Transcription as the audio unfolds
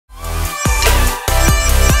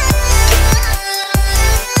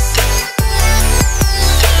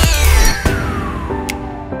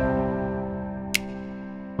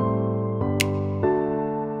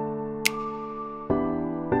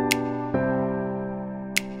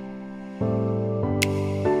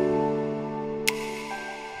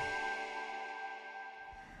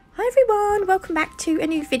everyone, welcome back to a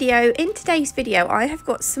new video. In today's video I have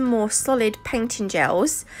got some more solid painting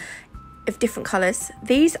gels of different colours.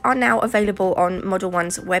 These are now available on Model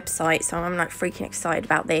One's website, so I'm like freaking excited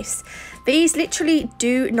about this. These literally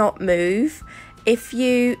do not move. If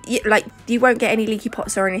you won't get any leaky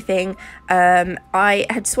pots or anything. I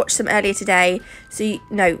had swatched them earlier today, so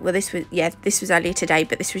this was earlier today,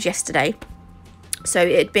 but this was yesterday. So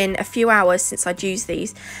it had been a few hours since I'd used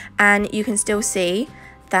these, and you can still see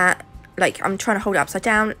that, like, I'm trying to hold it upside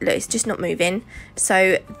down. Look, it's just not moving.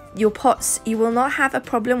 So your pots, you will not have a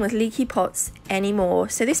problem with leaky pots anymore.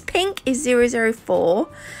 So this pink is 004.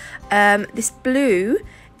 This blue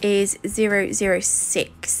is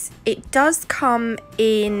 006. It does come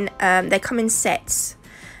in, they come in sets.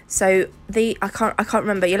 So I can't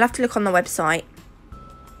remember. You'll have to look on the website.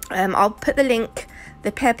 I'll put the link.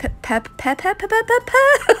 The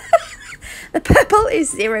purple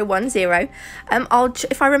is 010.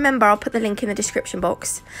 If I remember, I'll put the link in the description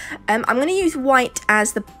box. I'm going to use white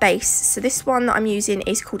as the base. So this one that I'm using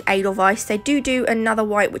is called Edelweiss. They do another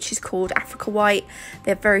white which is called Africa White.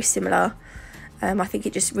 They're very similar. I think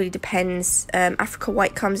it just really depends. Africa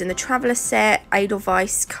White comes in the Traveller set.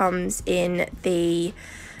 Edelweiss comes in the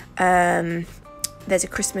there's a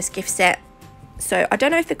Christmas gift set. So I don't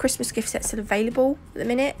know if the Christmas gift set's still available at the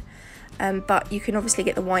minute, but you can obviously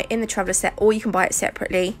get the white in the Traveller set, or you can buy it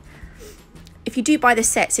separately. If you do buy the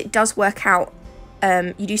sets, it does work out.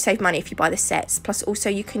 You do save money if you buy the sets. Plus, also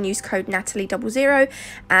you can use code Natalie 00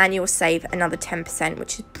 and you'll save another 10%,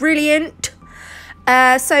 which is brilliant.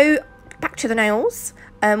 So back to the nails.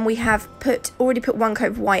 We have already put one coat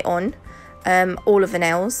of white on all of the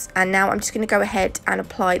nails, and now I'm just going to go ahead and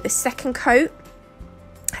apply the second coat.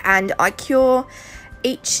 And I cure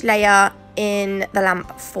each layer in the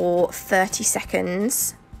lamp for 30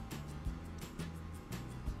 seconds.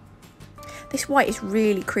 This white is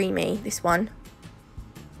really creamy, this one.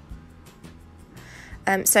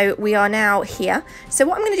 So we are now here. So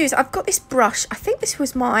what I'm going to do is, I've got this brush. I think this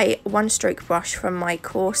was my one-stroke brush from my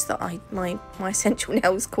course that my Essential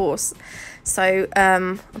Nails course. So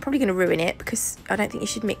I'm probably going to ruin it because I don't think you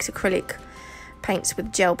should mix acrylic paints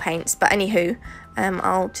with gel paints, but anywho,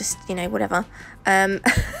 I'll just, whatever. I'm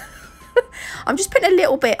just putting a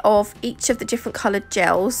little bit of each of the different coloured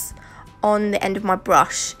gels on the end of my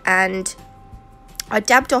brush, and I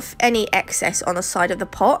dabbed off any excess on the side of the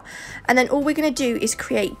pot, and then all we're going to do is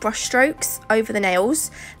create brush strokes over the nails.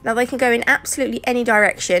 Now they can go in absolutely any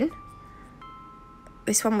direction.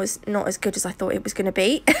 This one was not as good as I thought it was going to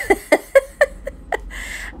be.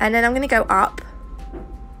 And then I'm going to go up.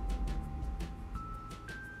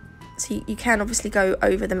 So you can obviously go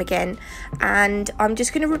over them again, and I'm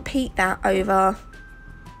just going to repeat that over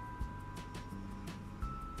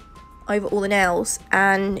all the nails,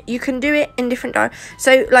 and you can do it in different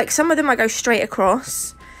so like some of them I go straight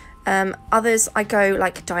across, others I go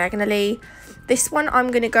like diagonally. This one I'm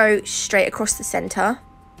going to go straight across the center,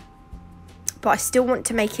 but I still want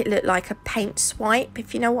to make it look like a paint swipe,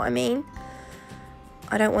 if you know what I mean.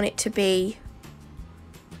 I don't want it to be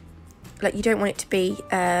like, you don't want it to be,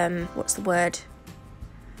 what's the word?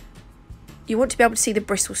 You want to be able to see the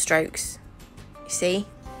bristle strokes, you see?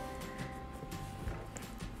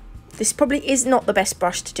 This probably is not the best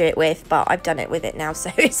brush to do it with, but I've done it with it now,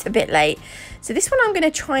 so it's a bit late. So this one I'm going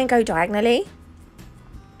to try and go diagonally.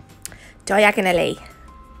 Diagonally.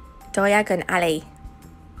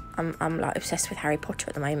 I'm like obsessed with Harry Potter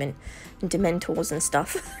at the moment, and Dementors and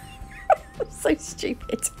stuff. So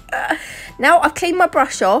stupid. Now I've cleaned my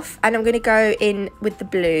brush off, and I'm going to go in with the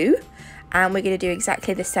blue, and we're going to do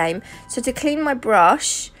exactly the same. So to clean my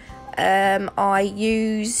brush, I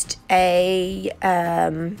used a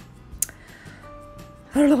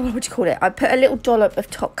what do you call it? I put a little dollop of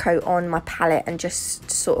top coat on my palette and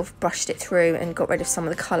just sort of brushed it through and got rid of some of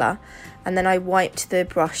the colour, and then I wiped the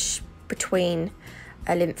brush between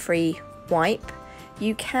a lint-free wipe.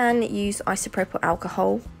 You can use isopropyl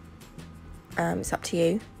alcohol. It's up to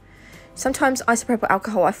you. Sometimes isopropyl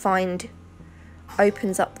alcohol, I find,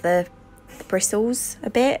 opens up the bristles a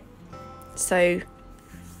bit, so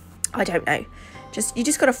I don't know. You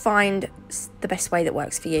just got to find the best way that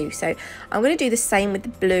works for you. So I'm going to do the same with the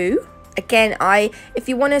blue. Again, if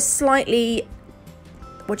you want to slightly,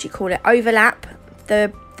 overlap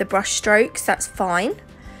the brush strokes, that's fine.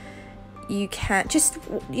 You can just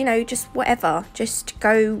whatever, just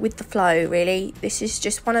go with the flow, really. This is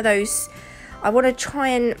just one of those, I want to try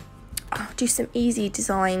and do some easy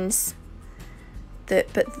designs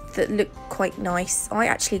that look quite nice. I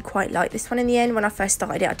actually quite like this one in the end. When I first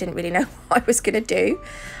started it, I didn't really know what I was going to do.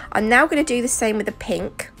 I'm now going to do the same with the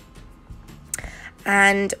pink,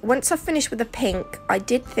 And once I finished with the pink, I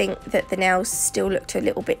did think that the nails still looked a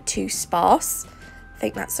little bit too sparse. I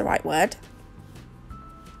think that's the right word.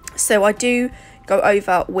 So I do go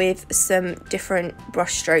over with some different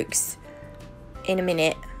brush strokes in a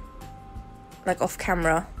minute, like off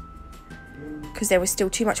camera, because there was still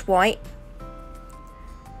too much white.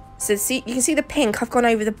 So see, you can see the pink, I've gone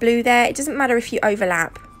over the blue there. It doesn't matter if you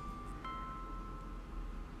overlap.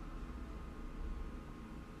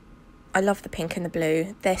 I love the pink and the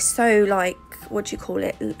blue. They're so like, what do you call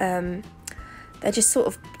it? They're just sort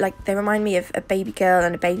of like, they remind me of a baby girl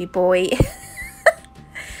and a baby boy.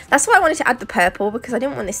 That's why I wanted to add the purple, because I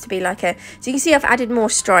didn't want this to be like a... So you can see I've added more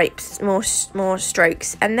stripes, more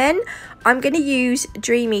strokes. And then I'm going to use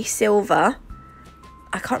Dreamy Silver.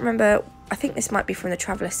 I can't remember. I think this might be from the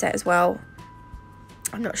Traveller set as well.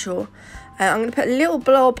 I'm not sure. I'm going to put a little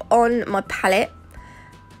blob on my palette.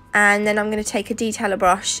 And then I'm going to take a detailer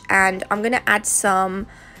brush and I'm going to add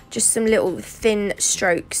just some little thin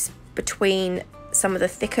strokes between some of the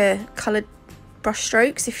thicker coloured brush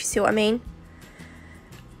strokes, if you see what I mean.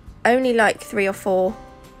 Only like 3 or 4.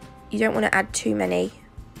 You don't want to add too many.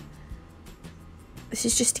 This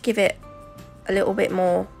is just to give it a little bit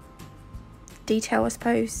more detail, I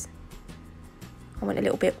suppose. I went a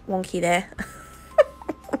little bit wonky there.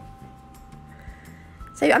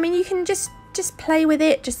 So, I mean, you can just play with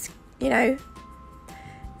it. Just, you know,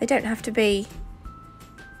 they don't have to be,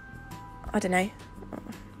 I don't know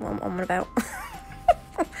what I'm on about.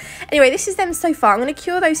 Anyway, this is them so far. I'm going to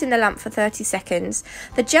cure those in the lamp for 30 seconds.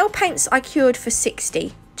 The gel paints I cured for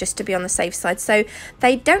 60, just to be on the safe side. So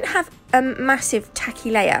they don't have a massive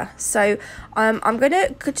tacky layer. So I'm going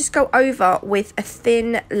to just go over with a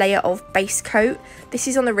thin layer of base coat. This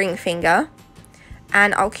is on the ring finger.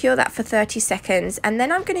 And I'll cure that for 30 seconds. And then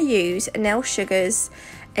I'm going to use Nail Sugar's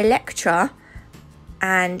Electra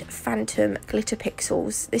and Phantom Glitter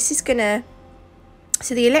Pixels. This is going to...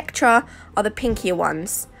 So the Electra are the pinkier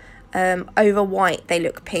ones. Over white they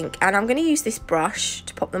look pink, and I'm going to use this brush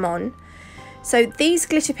to pop them on. So these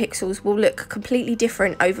glitter pixels will look completely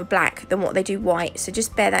different over black than what they do white, so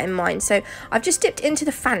just bear that in mind. So I've just dipped into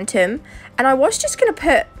the Phantom, and I was just going to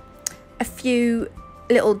put a few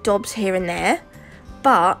little dobs here and there,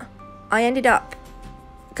 but I ended up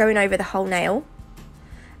going over the whole nail.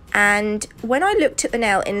 And when I looked at the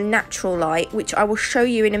nail in natural light, which I will show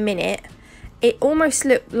you in a minute, it almost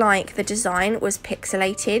looked like the design was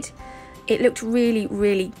pixelated. It looked really,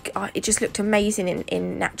 really, it just looked amazing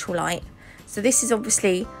in natural light. So this is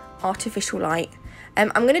obviously artificial light.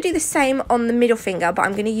 I'm going to do the same on the middle finger, but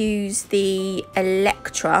I'm going to use the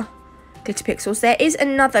Electra glitter pixels. There is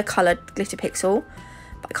another coloured glitter pixel,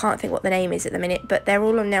 but I can't think what the name is at the minute, but they're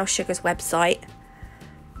all on Nail Sugar's website.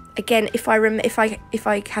 Again, if I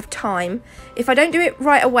have time, if I don't do it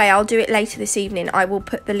right away, I'll do it later this evening. I will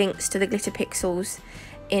put the links to the glitter pixels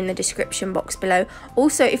in the description box below.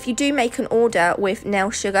 Also, if you do make an order with Nail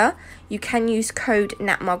Sugar, you can use code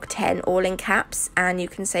NATMUG10 all in caps, and you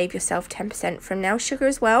can save yourself 10% from Nail Sugar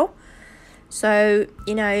as well. So,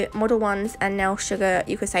 you know, Modelones and Nail Sugar,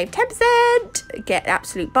 you can save 10%, get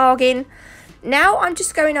absolute bargain. Now I'm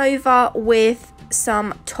just going over with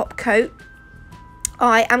some top coat.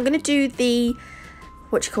 I am going to do the,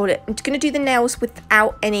 I'm going to do the nails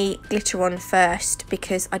without any glitter on first,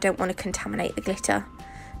 because I don't want to contaminate the glitter.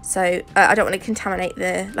 So I don't want to contaminate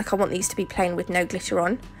I want these to be plain with no glitter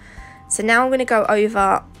on. So now I'm going to go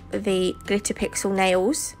over the glitter pixel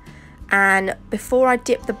nails, and before I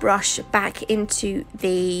dip the brush back into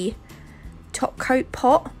the top coat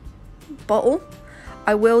bottle,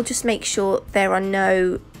 I will just make sure there are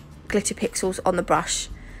no glitter pixels on the brush.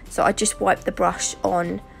 So I just wipe the brush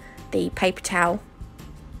on the paper towel.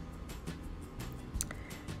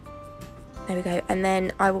 There we go. And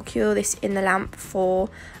then I will cure this in the lamp for,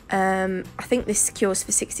 I think this cures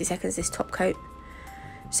for 60 seconds, this top coat.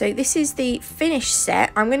 So this is the finished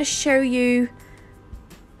set. I'm going to show you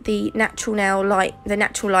the natural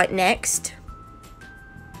light next.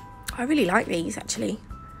 I really like these actually.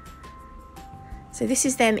 So this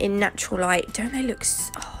is them in natural light. Don't they look,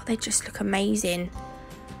 oh, they just look amazing.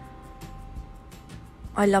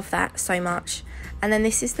 I love that so much. And then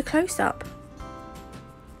this is the close-up.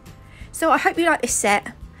 So I hope you like this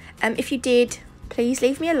set. If you did, please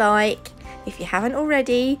leave me a like. If you haven't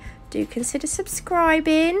already, do consider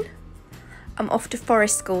subscribing. I'm off to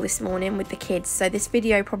forest school this morning with the kids, so this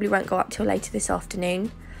video probably won't go up till later this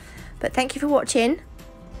afternoon. But thank you for watching.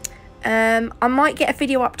 I might get a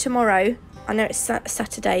video up tomorrow. I know it's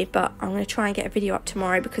Saturday, but I'm going to try and get a video up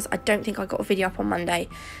tomorrow because I don't think I got a video up on Monday.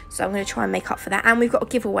 So I'm going to try and make up for that. And we've got a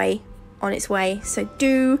giveaway on its way. So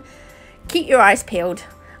do keep your eyes peeled.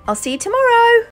 I'll see you tomorrow.